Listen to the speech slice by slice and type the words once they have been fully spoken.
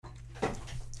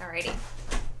Alrighty.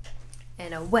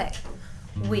 And away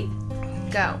we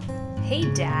go. Hey,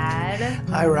 Dad.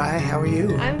 Hi, Rye. How are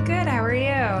you? I'm good. How are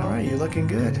you? All right. You're looking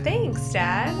good. Thanks,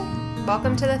 Dad.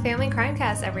 Welcome to the Family Crime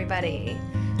Cast, everybody.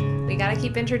 We got to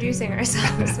keep introducing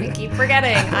ourselves. We keep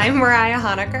forgetting. I'm Mariah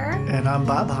Honaker. And I'm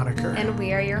Bob Honaker. And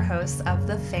we are your hosts of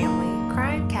the Family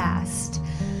Crime Cast.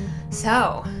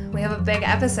 So, we have a big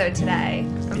episode today.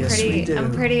 We do.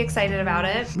 I'm pretty excited about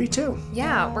it. Me too.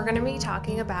 Yeah, we're going to be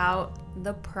talking about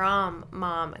the Prom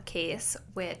Mom Case,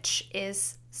 which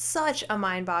is such a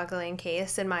mind-boggling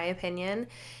case, in my opinion.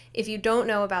 If you don't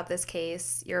know about this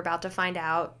case, you're about to find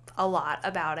out a lot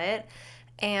about it.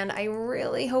 And I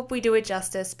really hope we do it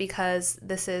justice because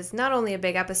this is not only a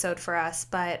big episode for us,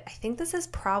 but I think this is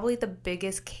probably the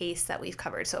biggest case that we've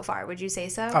covered so far. Would you say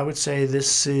so? I would say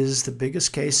this is the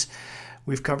biggest case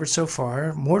we've covered so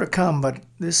far. More to come, but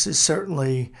this is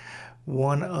certainly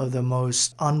one of the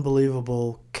most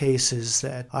unbelievable cases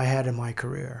that I had in my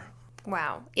career.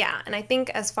 Wow. Yeah. And I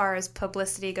think as far as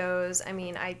publicity goes, I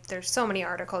mean, there's so many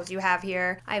articles you have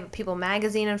here. I have a People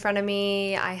magazine in front of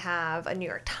me. I have a New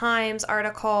York Times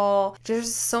article.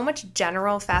 There's so much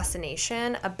general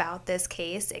fascination about this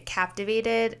case. It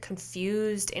captivated,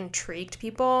 confused, intrigued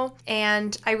people.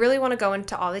 And I really want to go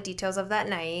into all the details of that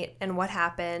night and what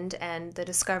happened and the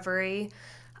discovery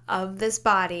of this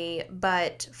body,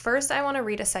 but first I want to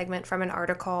read a segment from an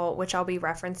article which I'll be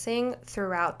referencing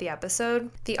throughout the episode.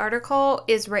 The article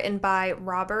is written by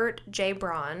Robert J.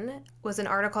 Braun, was an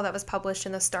article that was published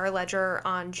in the Star-Ledger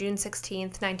on June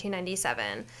 16th,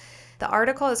 1997. The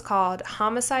article is called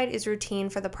 "Homicide is Routine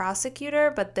for the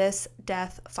Prosecutor, but This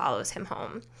Death Follows Him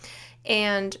Home."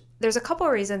 And there's a couple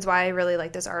of reasons why I really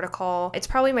like this article. It's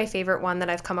probably my favorite one that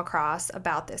I've come across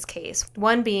about this case.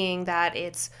 One being that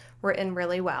it's written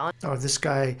really well. Oh, this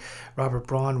guy, Robert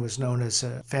Braun, was known as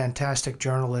a fantastic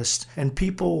journalist, and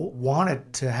people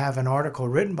wanted to have an article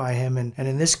written by him. And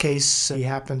in this case, he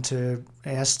happened to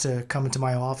ask to come into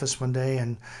my office one day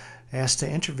and asked to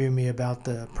interview me about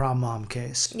the Prom Mom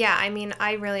case. Yeah, I mean,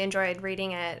 I really enjoyed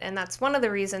reading it, and that's one of the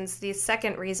reasons. The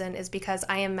second reason is because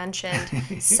I am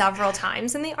mentioned several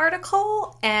times in the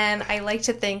article, and I like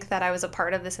to think that I was a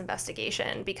part of this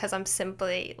investigation because I'm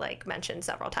simply, mentioned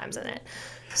several times in it.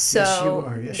 So, yes, you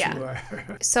are. Yes, you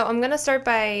are. So I'm going to start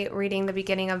by reading the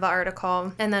beginning of the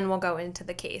article, and then we'll go into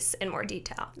the case in more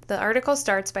detail. The article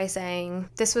starts by saying,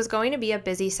 "This was going to be a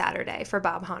busy Saturday for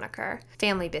Bob Honaker.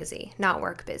 Family busy, not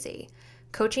work busy.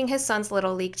 Coaching his son's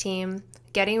Little League team,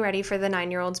 getting ready for the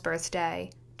 9-year-old's birthday,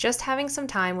 just having some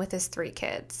time with his 3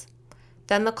 kids.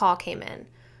 Then the call came in.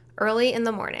 Early in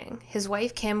the morning, his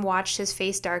wife Kim watched his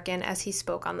face darken as he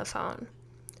spoke on the phone.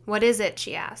 'What is it?'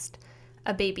 she asked.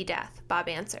 'A baby death,' Bob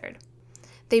answered.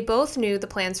 They both knew the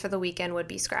plans for the weekend would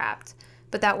be scrapped,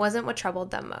 but that wasn't what troubled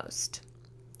them most.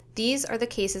 'These are the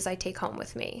cases I take home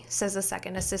with me,' says the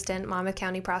second assistant Monmouth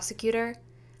County prosecutor.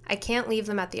 'I can't leave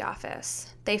them at the office.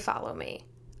 They follow me.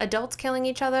 Adults killing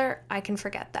each other, I can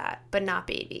forget that, but not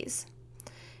babies.'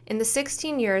 In the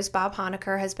 16 years Bob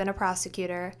Honaker has been a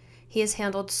prosecutor, he has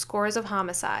handled scores of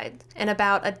homicides, and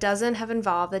about a dozen have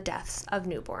involved the deaths of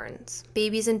newborns.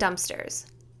 Babies in dumpsters,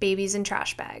 babies in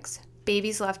trash bags,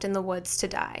 babies left in the woods to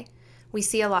die. We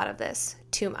see a lot of this,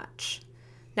 too much.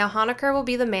 Now Honaker will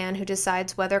be the man who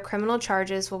decides whether criminal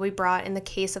charges will be brought in the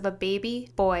case of a baby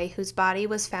boy whose body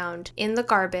was found in the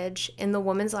garbage in the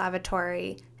woman's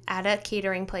lavatory at a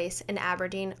catering place in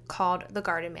Aberdeen called the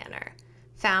Garden Manor,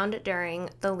 found during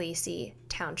the Lacey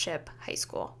Township High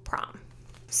School prom."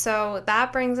 So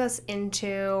that brings us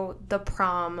into the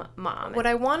prom mom. What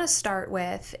I want to start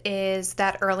with is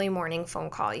that early morning phone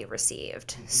call you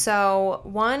received. So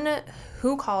one,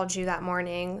 who called you that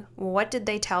morning? What did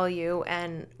they tell you?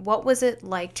 And what was it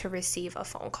like to receive a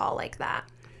phone call like that?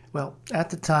 Well, at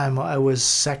the time, I was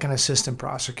second assistant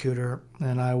prosecutor,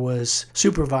 and I was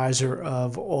supervisor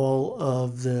of all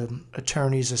of the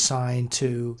attorneys assigned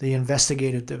to the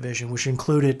investigative division, which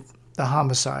included the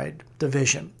homicide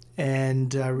division.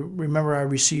 And I remember I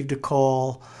received a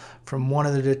call from one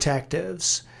of the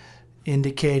detectives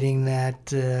indicating that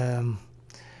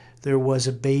there was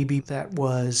a baby that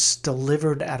was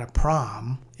delivered at a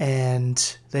prom,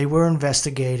 and they were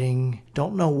investigating.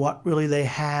 Don't know what really they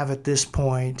have at this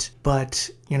point,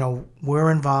 but, we're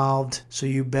involved, so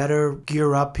you better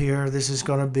gear up here. This is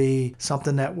going to be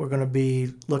something that we're going to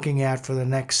be looking at for the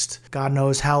next God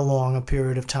knows how long a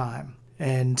period of time.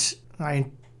 And I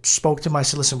spoke to him. I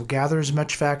said, "Listen, we'll gather as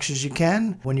much facts as you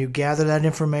can. When you gather that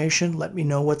information, let me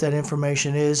know what that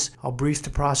information is. I'll brief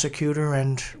the prosecutor,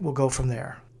 and we'll go from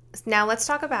there." Now let's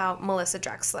talk about Melissa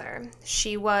Drexler.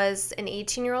 She was an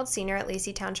 18-year-old senior at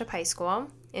Lacey Township High School.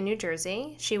 in New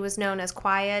Jersey. She was known as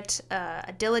quiet,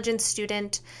 a diligent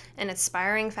student, an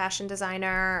aspiring fashion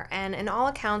designer, and in all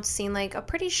accounts seemed like a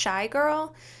pretty shy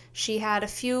girl. She had a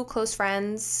few close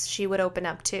friends she would open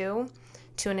up to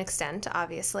an extent,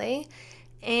 obviously.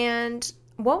 And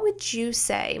what would you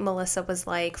say Melissa was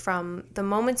like from the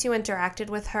moments you interacted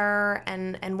with her,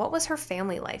 and what was her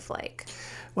family life like?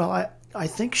 Well, I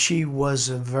think she was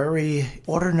a very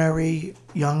ordinary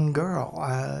young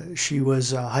girl. She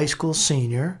was a high school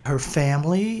senior. Her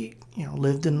family,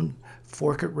 lived in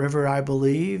Forked River, I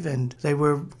believe, and they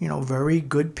were, very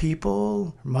good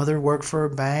people. Her mother worked for a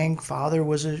bank. Father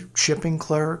was a shipping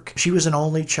clerk. She was an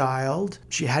only child.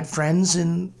 She had friends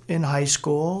in high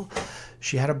school.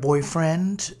 She had a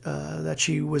boyfriend that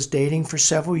she was dating for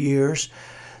several years.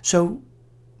 So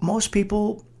most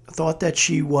people thought that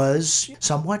she was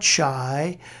somewhat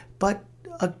shy, but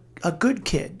a good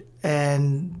kid.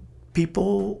 And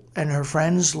people and her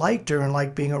friends liked her and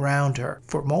liked being around her.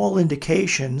 From all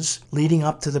indications leading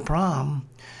up to the prom,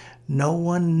 no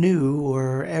one knew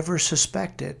or ever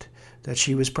suspected that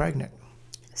she was pregnant.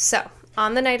 So,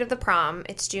 on the night of the prom,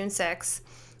 it's June 6th,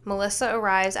 Melissa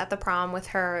arrives at the prom with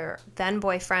her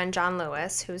then-boyfriend, John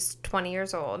Lewis, who's 20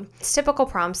 years old. It's typical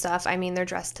prom stuff. I mean, they're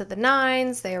dressed to the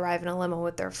nines, they arrive in a limo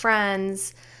with their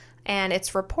friends, and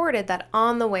it's reported that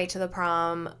on the way to the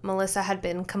prom, Melissa had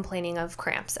been complaining of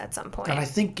cramps at some point. And I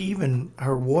think even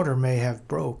her water may have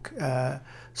broke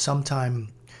sometime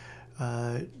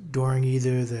during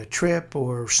either the trip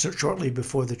or shortly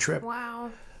before the trip.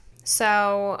 Wow.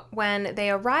 So when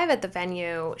they arrive at the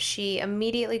venue, she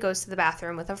immediately goes to the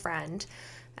bathroom with a friend,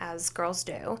 as girls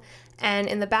do. And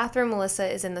in the bathroom,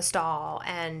 Melissa is in the stall,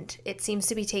 and it seems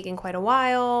to be taking quite a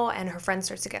while, and her friend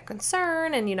starts to get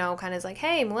concerned and, kind of is like,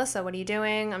 hey, Melissa, what are you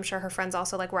doing? I'm sure her friend's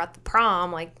also like, we're at the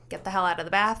prom, like, get the hell out of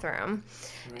the bathroom.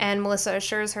 Right. And Melissa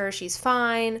assures her she's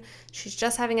fine. She's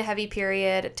just having a heavy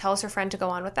period, tells her friend to go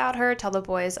on without her, tell the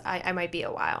boys I might be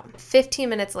a while. 15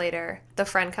 minutes later, the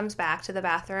friend comes back to the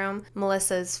bathroom.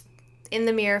 Melissa's in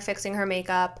the mirror fixing her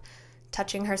makeup,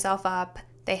 touching herself up.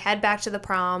 They head back to the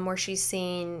prom where she's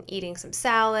seen eating some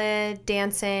salad,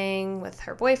 dancing with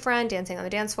her boyfriend, dancing on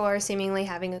the dance floor, seemingly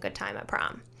having a good time at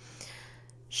prom.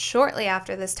 Shortly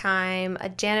after this time, a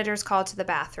janitor's called to the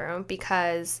bathroom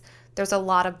because there's a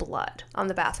lot of blood on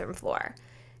the bathroom floor.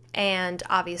 And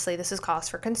obviously this is cause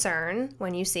for concern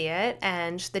when you see it.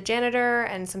 And the janitor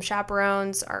and some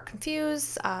chaperones are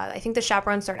confused. I think the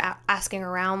chaperones start asking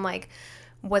around, like,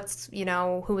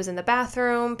 who was in the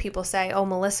bathroom. People say, oh,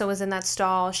 Melissa was in that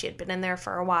stall. She had been in there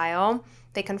for a while.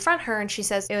 They confront her and she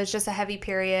says it was just a heavy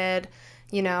period,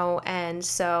 and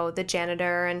so the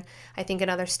janitor and I think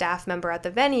another staff member at the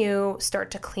venue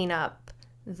start to clean up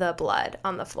the blood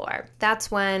on the floor.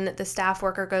 That's when the staff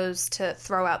worker goes to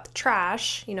throw out the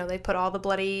trash. They put all the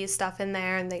bloody stuff in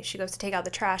there and she goes to take out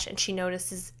the trash and she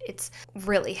notices it's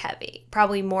really heavy,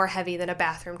 probably more heavy than a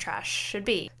bathroom trash should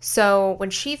be. So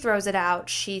when she throws it out,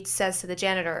 she says to the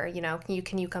janitor,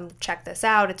 can you come check this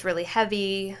out? It's really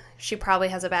heavy. She probably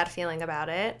has a bad feeling about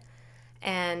it.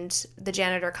 And the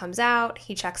janitor comes out,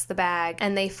 he checks the bag,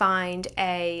 and they find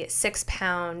a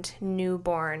 6-pound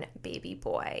newborn baby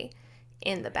boy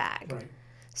in the bag. Right.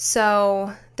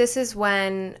 So this is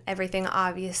when everything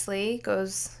obviously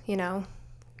goes,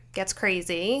 gets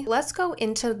crazy. Let's go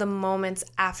into the moments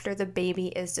after the baby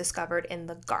is discovered in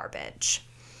the garbage.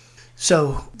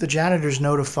 So the janitors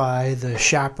notify the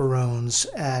chaperones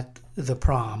at the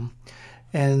prom,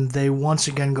 and they once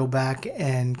again go back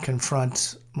and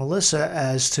confront Melissa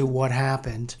as to what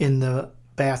happened in the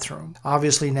bathroom.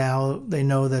 Obviously now they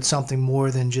know that something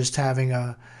more than just having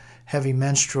a heavy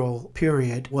menstrual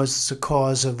period was the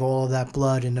cause of all of that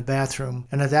blood in the bathroom.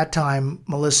 And at that time,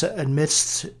 Melissa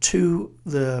admits to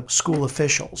the school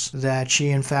officials that she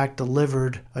in fact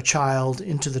delivered a child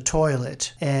into the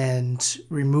toilet and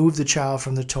removed the child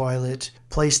from the toilet,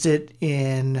 placed it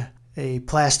in a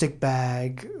plastic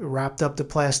bag, wrapped up the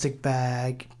plastic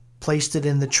bag, placed it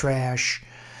in the trash,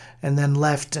 and then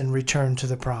left and returned to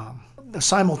the prom.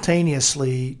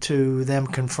 Simultaneously to them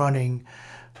confronting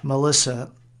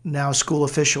Melissa, now school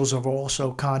officials have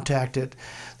also contacted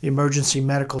the emergency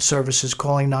medical services,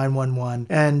 calling 911,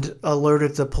 and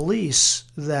alerted the police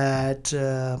that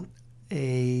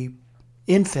a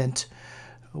infant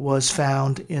was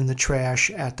found in the trash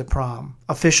at the prom.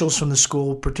 Officials from the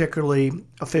school, particularly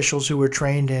officials who were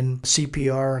trained in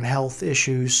CPR and health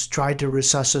issues, tried to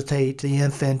resuscitate the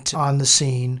infant on the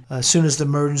scene. As soon as the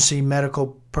emergency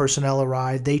medical personnel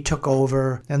arrived, they took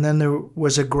over, and then there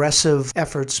was aggressive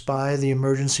efforts by the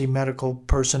emergency medical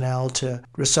personnel to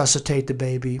resuscitate the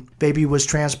baby. Baby was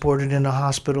transported in a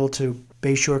hospital to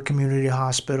Bayshore Community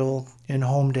Hospital in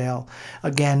Homedale.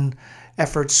 Again,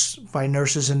 efforts by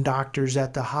nurses and doctors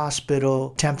at the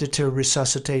hospital attempted to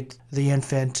resuscitate the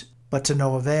infant, but to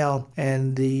no avail,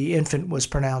 and the infant was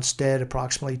pronounced dead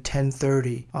approximately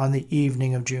 10:30 on the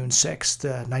evening of June 6th,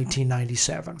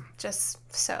 1997. Just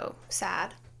so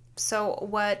sad. So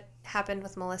what happened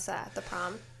with Melissa at the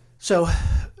prom? So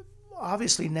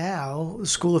obviously now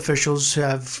school officials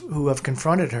who have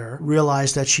confronted her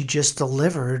realize that she just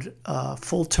delivered a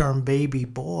full-term baby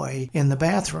boy in the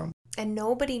bathroom. And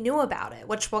nobody knew about it,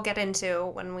 which we'll get into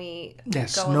when we go a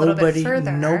nobody, little bit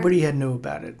further. Nobody had knew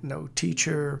about it. No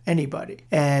teacher, anybody.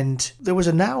 And there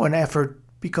was now an effort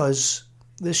because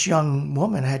this young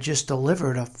woman had just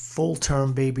delivered a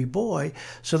full-term baby boy,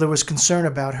 so there was concern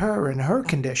about her and her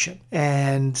condition.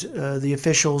 And the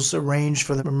officials arranged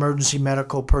for the emergency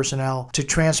medical personnel to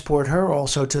transport her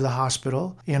also to the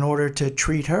hospital in order to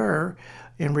treat her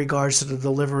in regards to the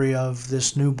delivery of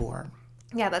this newborn.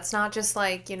 Yeah, that's not just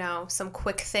like, some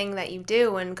quick thing that you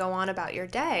do and go on about your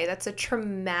day. That's a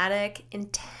traumatic,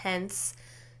 intense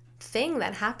thing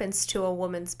that happens to a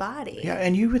woman's body. Yeah,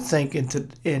 and you would think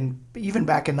even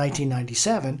back in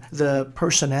 1997, the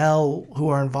personnel who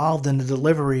are involved in the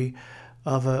delivery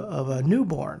of a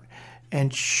newborn,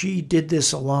 and she did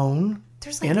this alone.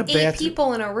 There's like 8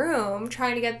 people in a room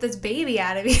trying to get this baby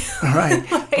out of you.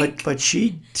 Right, but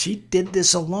she did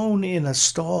this alone in a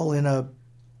stall in a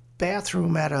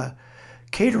bathroom at a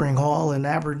catering hall in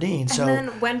Aberdeen. And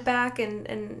then went back and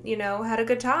had a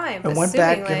good time. And went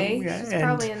back she's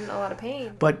probably in a lot of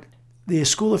pain. But the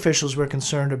school officials were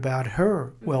concerned about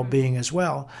her well-being as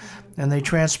well. Mm-hmm. And they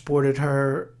transported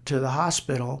her to the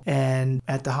hospital. And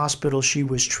at the hospital, she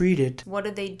was treated. What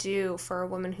did they do for a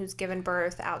woman who's given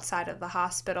birth outside of the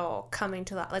hospital coming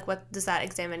to that? Like, what does that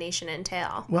examination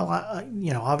entail? Well,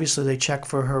 obviously they check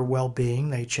for her well-being.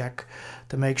 They check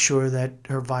to make sure that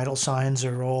her vital signs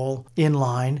are all in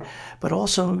line. But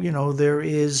also, there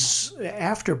is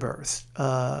afterbirth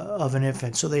of an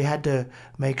infant. So they had to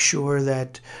make sure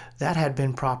that had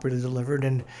been properly delivered.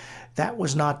 And that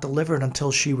was not delivered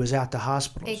until she was at the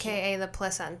hospital. AKA the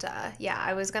placenta. Yeah,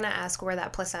 I was going to ask where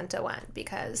that placenta went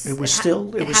because it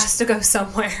has to go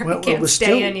somewhere. Well, it can't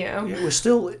stay in you. It was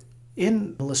still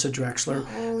in Melissa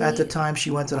Drexler at the time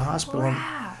she went to the hospital.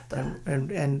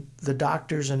 And the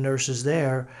doctors and nurses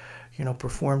there,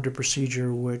 performed a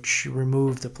procedure which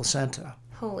removed the placenta.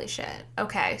 Holy shit.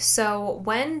 Okay, so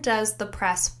when does the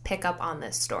press pick up on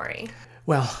this story?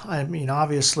 Well,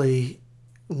 obviously,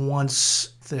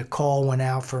 once the call went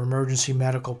out for emergency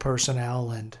medical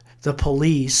personnel and the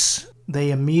police,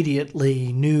 they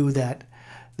immediately knew that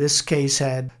this case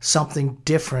had something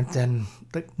different than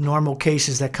the normal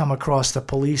cases that come across the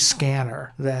police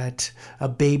scanner, that a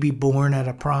baby born at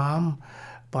a prom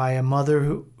by a mother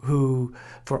who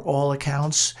for all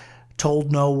accounts,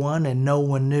 told no one and no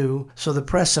one knew. So the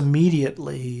press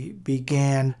immediately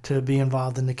began to be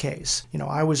involved in the case.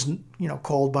 I was,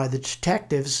 called by the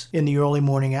detectives in the early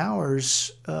morning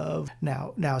hours of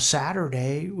now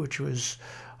Saturday, which was,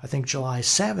 I think, July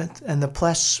 7th, and the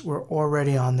press were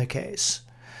already on the case.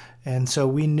 And so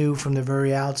we knew from the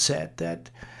very outset that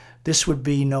this would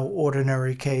be no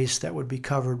ordinary case that would be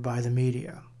covered by the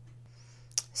media.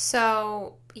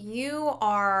 So you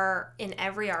are in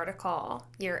every article,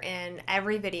 you're in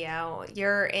every video,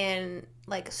 you're in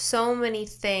so many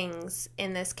things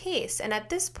in this case. And at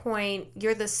this point,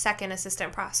 you're the second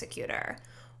assistant prosecutor.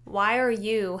 Why are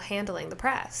you handling the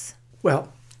press?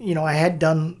 Well, I had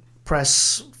done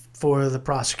press for the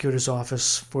prosecutor's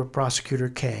office for Prosecutor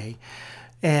K.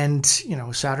 And,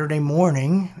 Saturday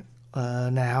morning,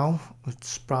 now,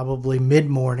 it's probably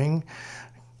mid-morning,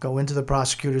 go into the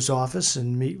prosecutor's office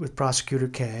and meet with Prosecutor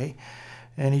K.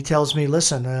 And he tells me,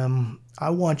 listen, I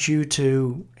want you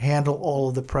to handle all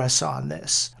of the press on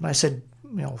this. And I said,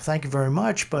 thank you very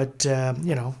much, but,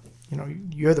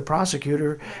 you're the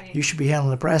prosecutor. Right. You should be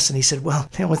handling the press. And he said, well,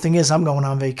 the only thing is I'm going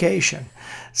on vacation.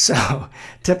 So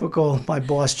typical my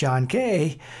boss, John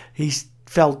Kay, he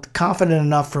felt confident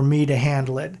enough for me to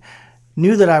handle it.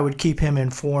 knew that I would keep him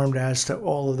informed as to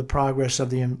all of the progress of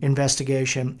the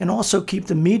investigation, and also keep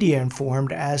the media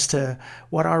informed as to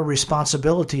what our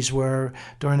responsibilities were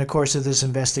during the course of this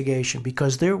investigation,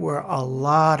 because there were a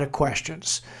lot of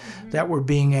questions that were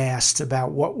being asked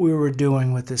about what we were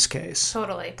doing with this case.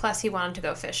 Totally. Plus, he wanted to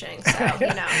go fishing, so,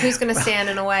 who's going to stand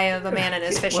in the way of a man in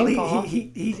his fishing pole?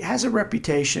 He has a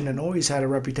reputation, and always had a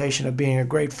reputation, of being a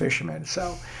great fisherman,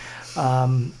 so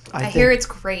I hear it's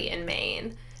great in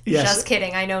Maine. Yes. Just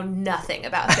kidding. I know nothing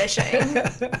about fishing.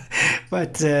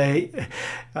 But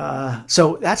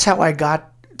so that's how I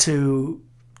got to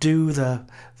do the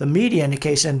media in the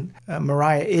case. And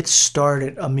Mariah, it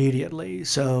started immediately.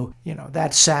 So,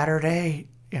 that Saturday,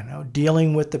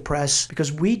 dealing with the press,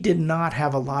 because we did not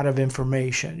have a lot of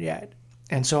information yet.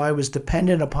 And so I was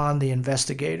dependent upon the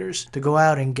investigators to go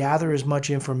out and gather as much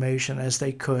information as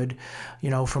they could,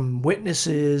 from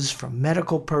witnesses, from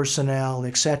medical personnel,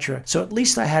 etc. So at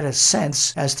least I had a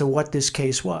sense as to what this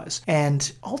case was. And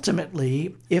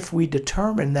ultimately, if we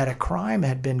determined that a crime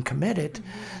had been committed,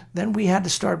 then we had to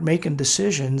start making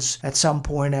decisions at some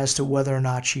point as to whether or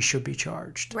not she should be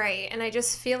charged. Right. And I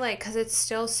just feel like, because it's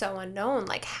still so unknown,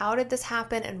 like, how did this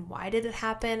happen and why did it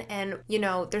happen? And,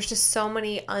 there's just so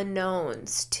many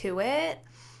unknowns to it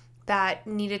that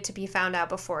needed to be found out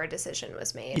before a decision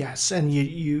was made. Yes, and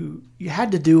you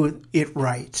had to do it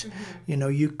right.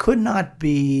 You could not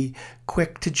be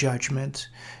quick to judgment.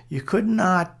 You could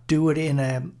not do it in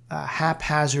a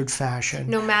haphazard fashion.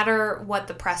 No matter what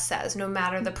the press says, no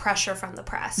matter the pressure from the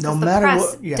press. No matter the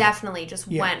press what, yeah. definitely just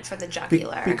went for the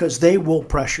jugular. Because they will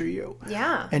pressure you.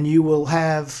 Yeah. And you will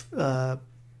have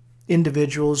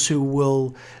individuals who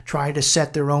will try to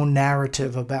set their own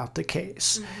narrative about the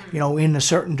case, in a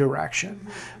certain direction.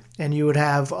 And you would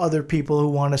have other people who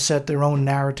want to set their own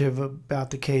narrative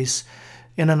about the case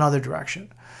in another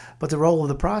direction. But the role of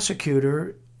the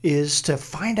prosecutor is to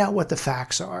find out what the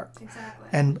facts are. Exactly.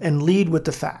 And lead with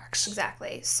the facts.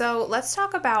 Exactly. So let's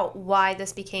talk about why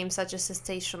this became such a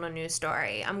sensational news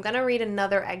story. I'm going to read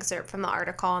another excerpt from the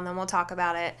article, and then we'll talk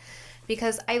about it,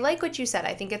 because I like what you said.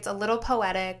 I think it's a little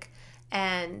poetic,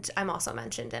 and I'm also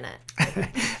mentioned in it.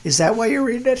 Is that why you're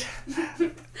reading it?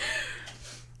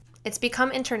 It's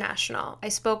become international. I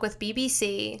spoke with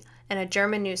BBC and a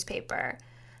German newspaper.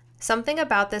 Something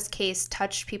about this case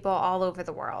touched people all over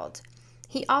the world.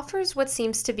 He offers what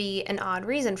seems to be an odd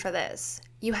reason for this.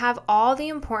 You have all the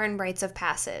important rites of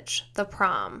passage, the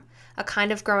prom, a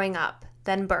kind of growing up,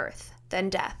 then birth, then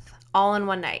death, all in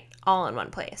one night, all in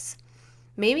one place.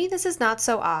 Maybe this is not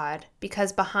so odd,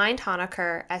 because behind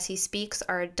Honecker, as he speaks,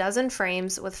 are a dozen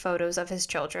frames with photos of his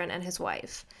children and his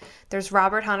wife. There's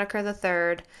Robert Honecker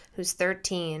III, who's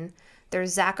 13.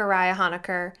 There's Zachariah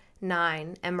Honecker,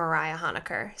 9, and Mariah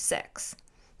Honecker, 6.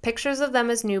 Pictures of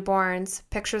them as newborns,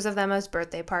 pictures of them as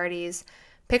birthday parties,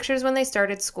 pictures when they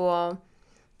started school,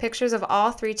 pictures of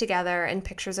all three together, and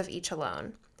pictures of each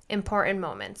alone. Important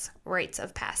moments, rites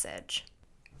of passage.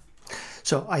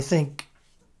 So I think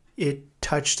it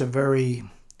touched a very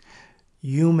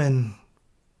human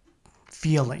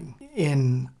feeling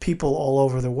in people all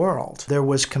over the world. There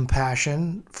was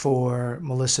compassion for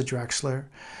Melissa Drexler.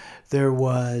 There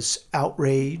was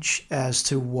outrage as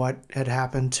to what had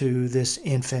happened to this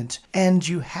infant. And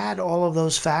you had all of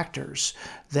those factors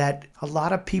that a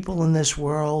lot of people in this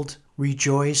world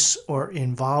rejoice or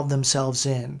involve themselves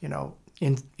in.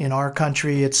 In our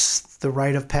country, it's the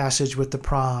rite of passage with the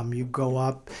prom. You go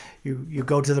up, you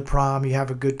go to the prom, you have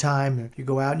a good time, you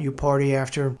go out and you party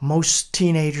after. Most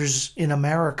teenagers in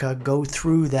America go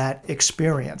through that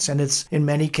experience, and it's in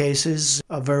many cases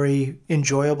a very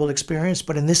enjoyable experience,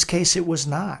 but in this case it was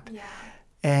not. Yeah.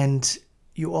 And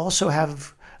you also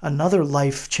have another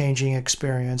life-changing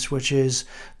experience, which is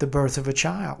the birth of a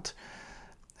child.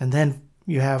 And then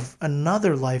you have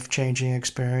another life-changing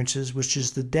experiences, which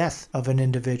is the death of an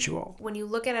individual. When you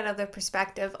look at it out of the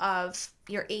perspective of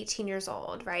you're 18 years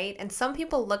old, right? And some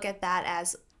people look at that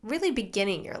as really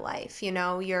beginning your life.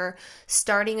 You're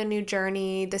starting a new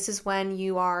journey. This is when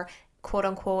you are, quote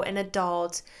unquote, an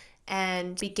adult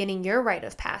and beginning your rite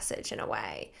of passage in a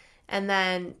way. And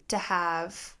then to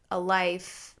have a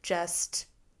life just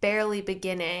barely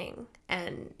beginning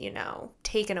and,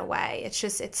 taken away.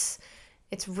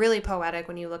 It's really poetic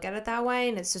when you look at it that way,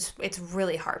 and it's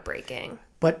really heartbreaking.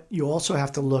 But you also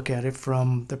have to look at it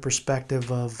from the perspective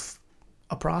of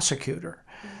a prosecutor,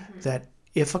 that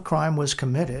if a crime was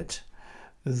committed,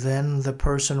 then the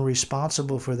person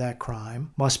responsible for that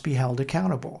crime must be held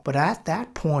accountable. But at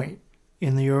that point,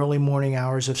 in the early morning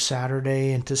hours of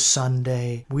Saturday into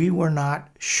Sunday, we were not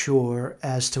sure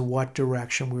as to what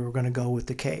direction we were going to go with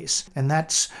the case. And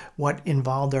that's what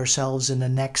involved ourselves in the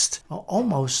next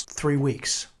almost 3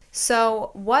 weeks.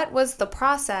 So what was the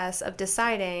process of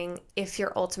deciding if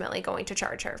you're ultimately going to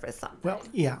charge her with something? Well,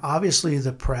 yeah, obviously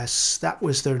the press, that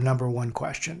was their number one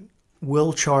question.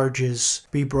 Will charges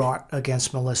be brought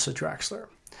against Melissa Drexler?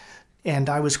 And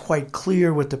I was quite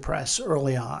clear with the press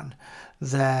early on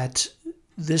that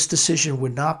this decision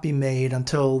would not be made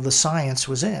until the science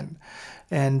was in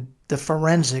and the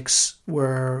forensics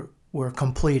were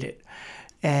completed.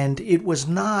 And it was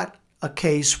not a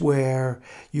case where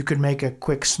you could make a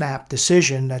quick snap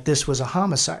decision that this was a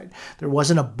homicide. There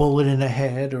wasn't a bullet in the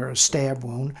head or a stab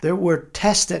wound. There were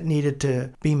tests that needed to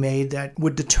be made that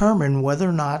would determine whether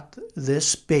or not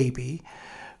this baby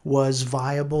was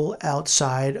viable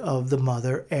outside of the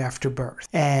mother after birth.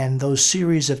 And those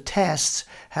series of tests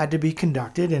had to be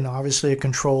conducted in obviously a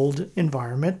controlled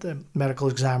environment, the medical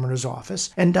examiner's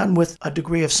office, and done with a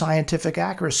degree of scientific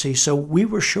accuracy. So we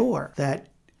were sure that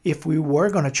if we were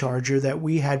going to charge her, that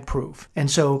we had proof. And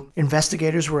so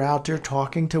investigators were out there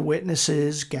talking to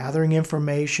witnesses, gathering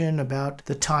information about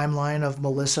the timeline of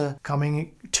Melissa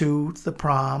coming to the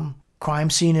prom. Crime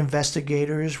scene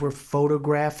investigators were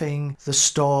photographing the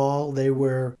stall. They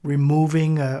were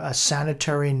removing a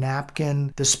sanitary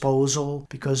napkin disposal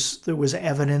because there was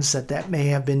evidence that may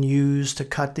have been used to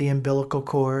cut the umbilical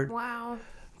cord. Wow.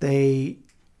 They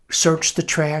searched the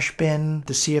trash bin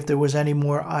to see if there was any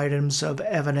more items of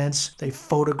evidence. They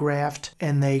photographed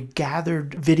and they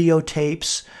gathered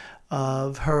videotapes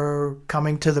of her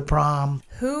coming to the prom.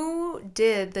 Who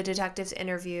did the detectives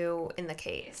interview in the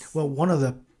case? Well, one of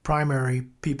the primary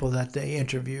people that they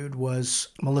interviewed was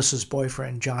Melissa's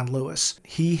boyfriend, John Lewis.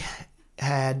 He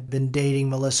had been dating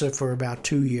Melissa for about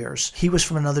 2 years. He was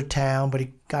from another town, but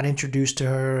he got introduced to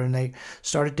her and they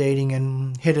started dating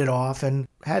and hit it off and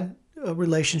had a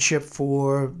relationship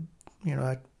for,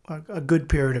 a good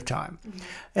period of time. Mm-hmm.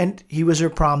 And he was her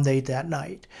prom date that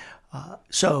night.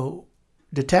 So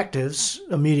detectives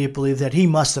immediately believed that he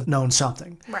must have known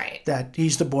something. Right. That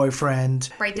he's the boyfriend.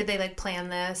 Right. Did they plan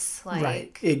this?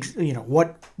 Right.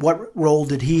 What role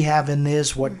did he have in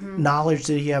this? What knowledge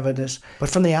did he have in this? But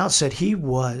from the outset, he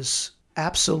was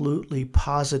absolutely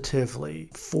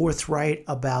positively forthright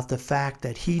about the fact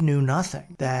that he knew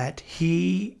nothing, that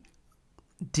he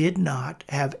did not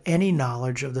have any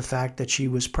knowledge of the fact that she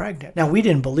was pregnant. Now, we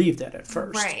didn't believe that at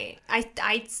first. Right.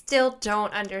 I still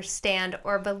don't understand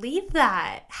or believe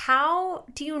that. How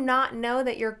do you not know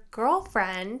that your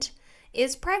girlfriend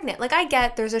is pregnant? Like, I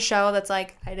get there's a show that's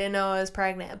like, I didn't know I was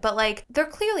pregnant. But, like, they're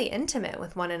clearly intimate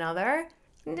with one another.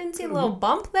 You didn't see a little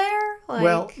bump there?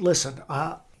 Well, listen,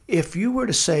 if you were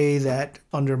to say that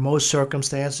under most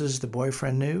circumstances the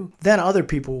boyfriend knew, then other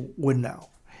people would know.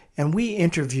 And we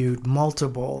interviewed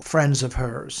multiple friends of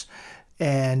hers,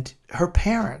 and her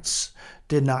parents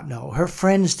did not know. Her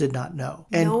friends did not know.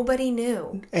 And nobody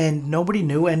knew.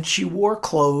 And she wore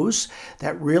clothes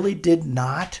that really did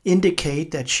not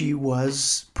indicate that she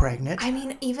was pregnant. I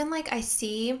mean, even I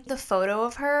see the photo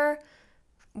of her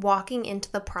walking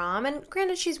into the prom, and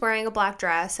granted she's wearing a black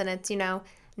dress and it's,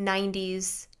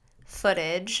 90s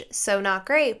footage, so not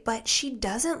great, but she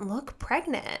doesn't look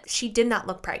pregnant. She did not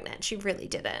look pregnant. She really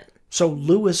didn't. So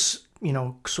Lewis,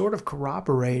 sort of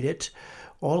corroborated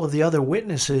all of the other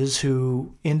witnesses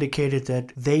who indicated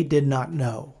that they did not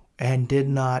know and did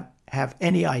not have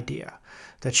any idea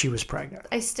that she was pregnant.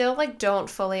 I still don't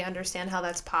fully understand how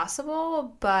that's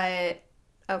possible, but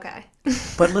okay.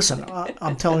 But listen,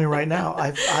 I'm telling you right now,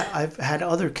 I've had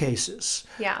other cases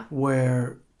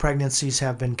where pregnancies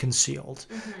have been concealed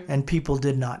and people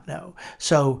did not know.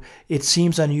 So it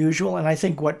seems unusual. And I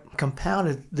think what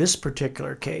compounded this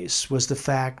particular case was the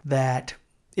fact that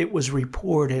it was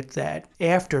reported that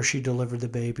after she delivered the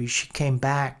baby, she came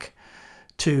back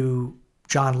to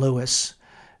John Lewis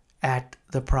at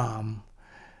the prom,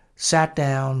 sat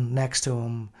down next to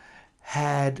him,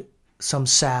 had some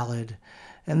salad,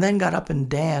 and then got up and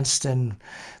danced. And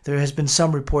there has been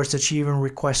some reports that she even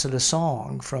requested a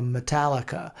song from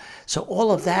Metallica. So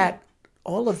all of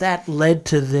that led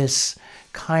to this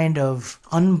kind of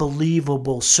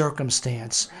unbelievable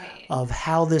circumstance of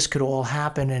how this could all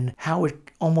happen and how it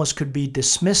almost could be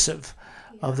dismissive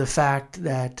of the fact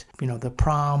that, the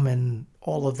prom and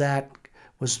all of that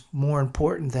was more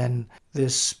important than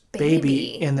this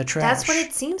baby in the trash. That's what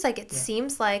it seems like. It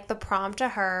seems like the prom to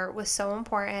her was so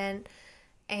important.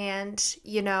 And,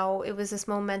 it was this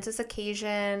momentous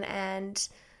occasion, and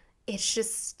it's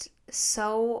just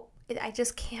so I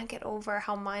just can't get over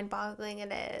how mind-boggling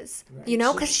it is. Right. You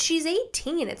know, because she's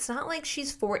 18. It's not like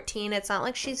she's 14. It's not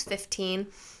like she's 15.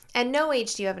 At no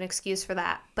age do you have an excuse for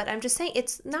that. But I'm just saying,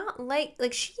 it's not like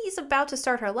she's about to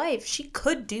start her life. She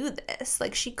could do this.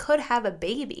 Like, she could have a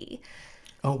baby.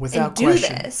 Oh, without do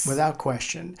question. This. Without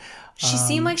question. She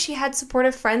seemed like she had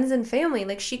supportive friends and family.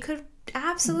 Like, she could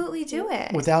absolutely do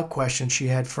it. Without question, she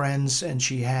had friends and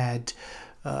she had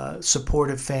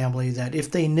supportive family that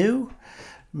if they knew,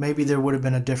 maybe there would have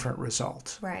been a different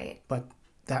result. Right. But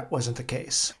that wasn't the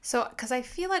case. So, because I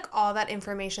feel like all that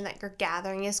information that you're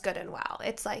gathering is good and well.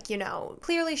 It's like,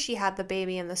 clearly she had the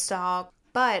baby in the stall,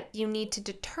 but you need to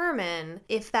determine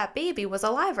if that baby was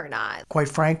alive or not. Quite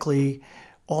frankly,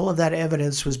 all of that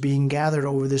evidence was being gathered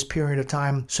over this period of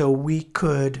time so we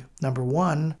could, number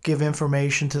one, give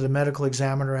information to the medical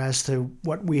examiner as to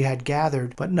what we had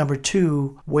gathered, but number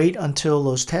two, wait until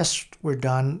those tests were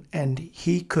done and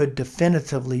he could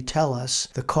definitively tell us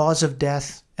the cause of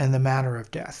death and the manner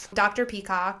of death. Dr.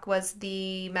 Peacock was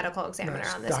the medical examiner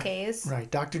on this case.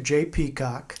 Right, Dr. J.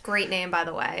 Peacock. Great name, by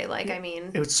the way.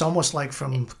 It's almost like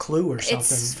from Clue or something.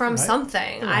 It's from right?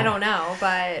 something. I don't know,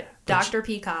 but Dr.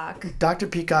 Peacock. Dr.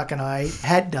 Peacock and I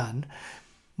had done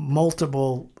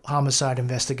multiple homicide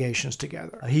investigations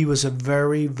together. He was a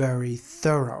very, very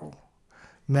thorough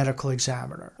medical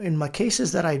examiner. In my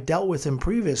cases that I dealt with him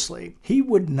previously, he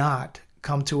would not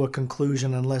come to a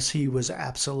conclusion unless he was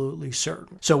absolutely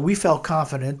certain. So we felt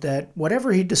confident that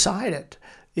whatever he decided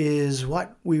is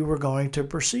what we were going to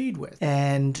proceed with.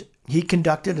 And he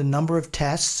conducted a number of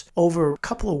tests over a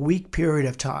couple of week period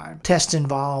of time. Tests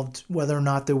involved whether or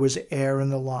not there was air in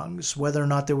the lungs, whether or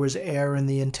not there was air in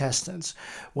the intestines,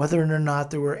 whether or not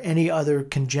there were any other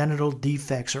congenital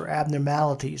defects or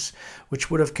abnormalities which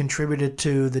would have contributed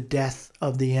to the death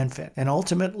of the infant. And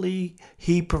ultimately,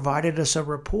 he provided us a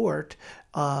report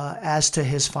as to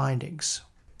his findings.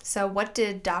 So what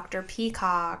did Dr.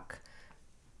 Peacock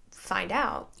find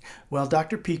out? Well,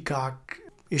 Dr. Peacock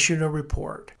issued a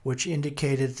report which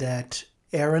indicated that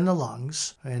air in the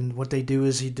lungs, and what they do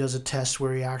is he does a test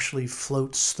where he actually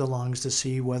floats the lungs to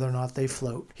see whether or not they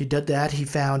float. He did that. He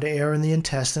found air in the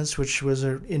intestines, which was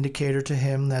an indicator to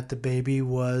him that the baby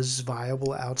was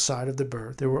viable outside of the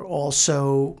birth. There were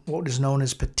also what is known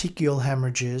as petechial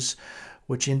hemorrhages,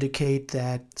 which indicate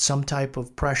that some type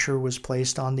of pressure was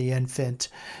placed on the infant,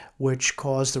 which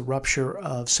caused the rupture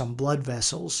of some blood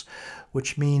vessels,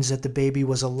 which means that the baby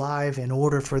was alive in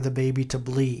order for the baby to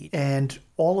bleed. And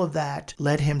all of that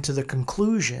led him to the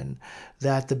conclusion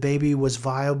that the baby was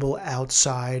viable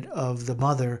outside of the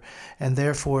mother, and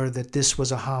therefore that this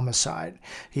was a homicide.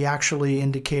 He actually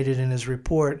indicated in his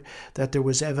report that there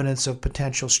was evidence of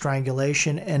potential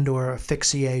strangulation and or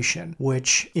asphyxiation,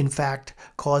 which in fact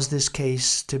caused this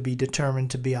case to be determined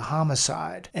to be a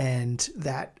homicide. And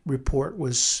that report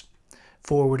was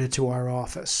forwarded to our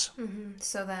office. Mm-hmm.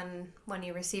 So then when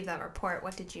you received that report,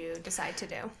 what did you decide to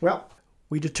do? Well,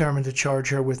 we determined to charge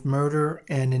her with murder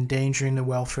and endangering the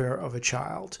welfare of a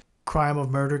child. Crime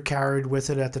of murder carried with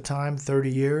it at the time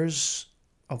 30 years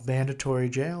of mandatory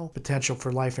jail, potential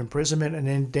for life imprisonment, and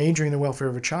endangering the welfare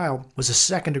of a child was a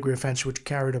second-degree offense which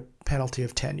carried a penalty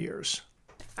of 10 years.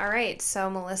 All right, so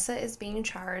Melissa is being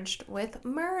charged with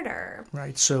murder.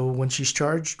 Right, so when she's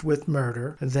charged with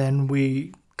murder, then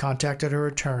we contacted her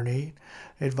attorney,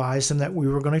 advised him that we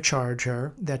were going to charge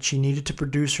her, that she needed to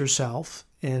produce herself,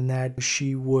 and that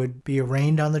she would be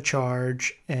arraigned on the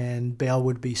charge and bail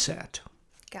would be set.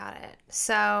 Got it.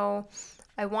 So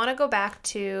I want to go back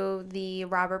to the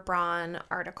Robert Braun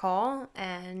article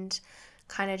and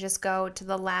kind of just go to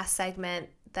the last segment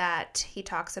that he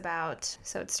talks about.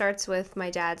 So it starts with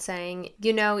my dad saying,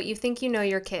 you think you know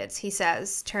your kids, he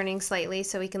says, turning slightly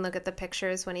so we can look at the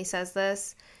pictures when he says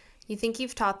this. You think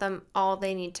you've taught them all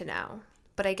they need to know,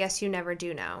 but I guess you never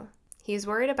do know. He's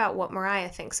worried about what Mariah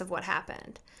thinks of what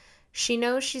happened. She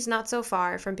knows she's not so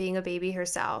far from being a baby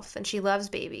herself, and she loves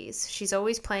babies. She's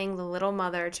always playing the little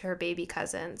mother to her baby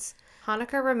cousins.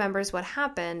 Hanukkah remembers what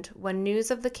happened when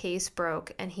news of the case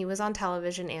broke and he was on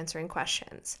television answering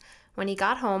questions. When he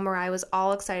got home, Mariah was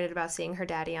all excited about seeing her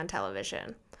daddy on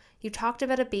television. You talked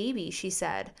about a baby, she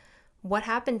said. What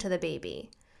happened to the baby?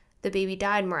 The baby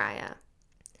died, Mariah.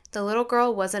 The little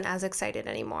girl wasn't as excited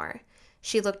anymore.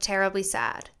 She looked terribly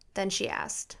sad. Then she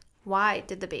asked, "Why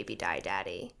did the baby die,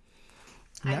 Daddy?"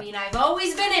 I mean, I've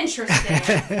always been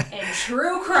interested in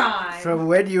true crime. From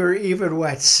when you were even,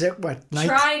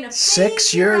 trying to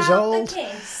 6 years out old? The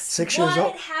case. 6 years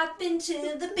old? What happened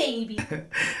to the baby?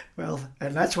 Well,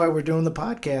 and that's why we're doing the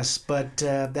podcast. But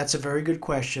that's a very good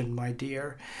question, my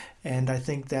dear. And I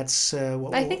think that's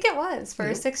I think it was for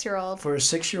a 6-year-old. For a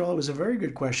 6-year-old, it was a very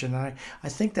good question. I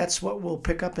think that's what we'll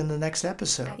pick up in the next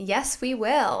episode. Yes, we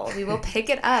will. We will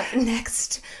pick it up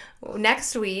next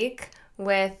week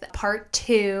with part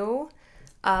 2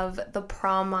 of the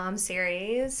Prom Mom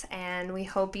series. And we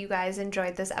hope you guys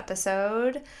enjoyed this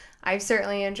episode. I've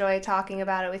certainly enjoyed talking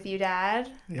about it with you, Dad.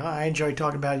 Yeah, I enjoyed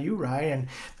talking about you, Rye. And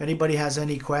if anybody has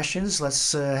any questions,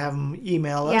 let's have them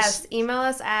email us. Yes, email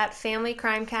us at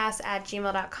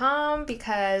familycrimecast@gmail.com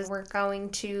because we're going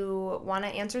to want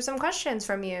to answer some questions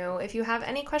from you. If you have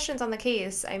any questions on the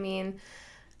case, I mean,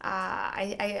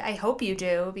 I hope you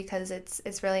do because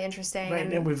it's really interesting.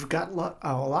 Right, and we've got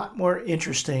a lot more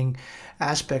interesting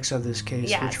aspects of this case,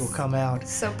 yes, which will come out.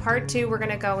 So part 2, we're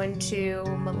going to go into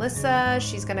Melissa.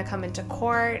 She's going to come into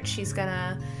court. She's going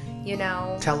to,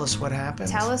 tell us what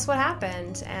happened.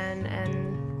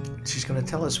 And she's going to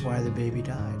tell us why the baby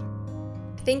died.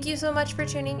 Thank you so much for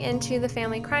tuning into the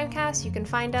Family Crimecast. You can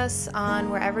find us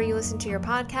on wherever you listen to your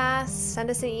podcasts.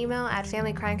 Send us an email at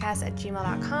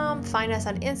familycrimecast@gmail.com. Find us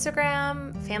on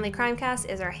Instagram. Family Crimecast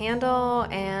is our handle.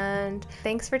 And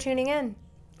thanks for tuning in.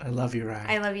 I love you, Ryan.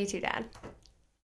 I love you too, Dad.